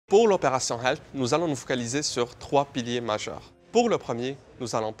Pour l'opération Health, nous allons nous focaliser sur 3 piliers majeurs. Pour le premier,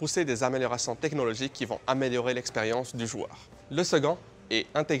 nous allons pousser des améliorations technologiques qui vont améliorer l'expérience du joueur. Le second est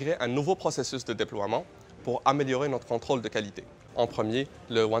intégrer un nouveau processus de déploiement pour améliorer notre contrôle de qualité. En premier,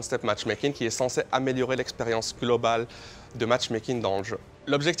 le One-Step Matchmaking qui est censé améliorer l'expérience globale de matchmaking dans le jeu.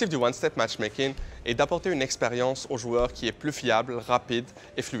 L'objectif du One-Step Matchmaking est d'apporter une expérience aux joueurs qui est plus fiable, rapide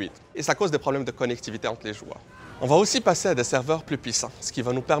et fluide. Et ça cause des problèmes de connectivité entre les joueurs. On va aussi passer à des serveurs plus puissants, ce qui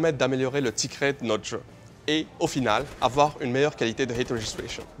va nous permettre d'améliorer le tick rate de notre jeu. Et au final, avoir une meilleure qualité de hit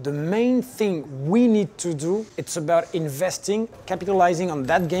registration. The main thing we need to do, it's about investing, capitalizing on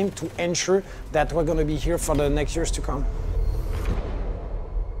that game to ensure that we're going to be here for the next years to come.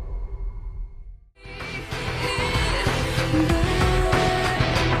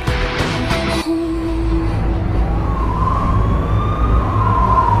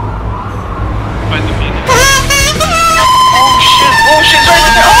 Oh shit, right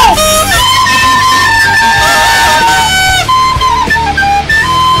there! Oh!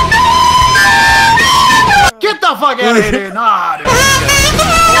 Get the fuck out of here! Nah, dude.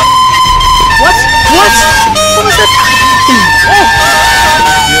 What? What? What was that? Oh!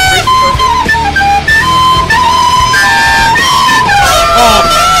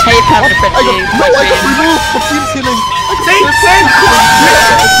 Hey, Pepper,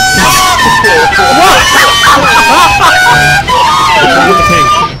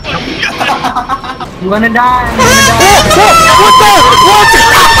 I'm gonna die. What the?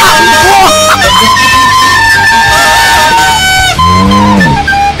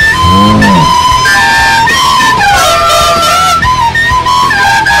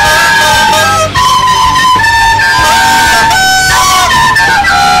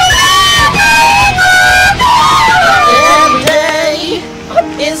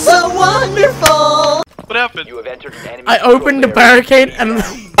 I opened the barricade and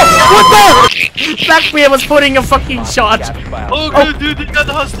what the? Blackbeard was putting a fucking shot. Oh good, dude, he got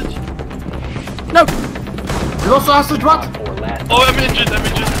the hostage. No. You also hostage what? Oh, I'm injured.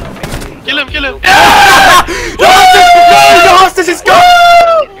 Kill him. The hostage is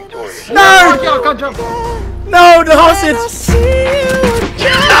gone! No! No, the hostage!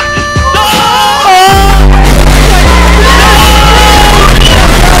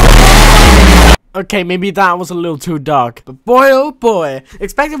 Okay, maybe that was a little too dark, but boy oh boy.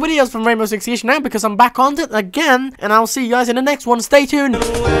 Expect videos from Rainbow Six Siege now because I'm back on it again, and I'll see you guys in the next one. Stay tuned!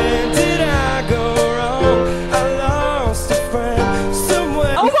 Where did I go wrong? I lost a friend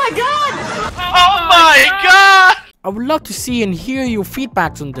somewhere. Oh my god! Oh my god! I would love to see and hear your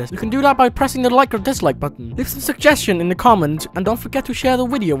feedbacks on this. You can do that by pressing the like or dislike button. Leave some suggestion in the comments, and don't forget to share the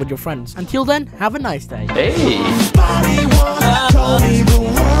video with your friends. Until then, have a nice day. Hey!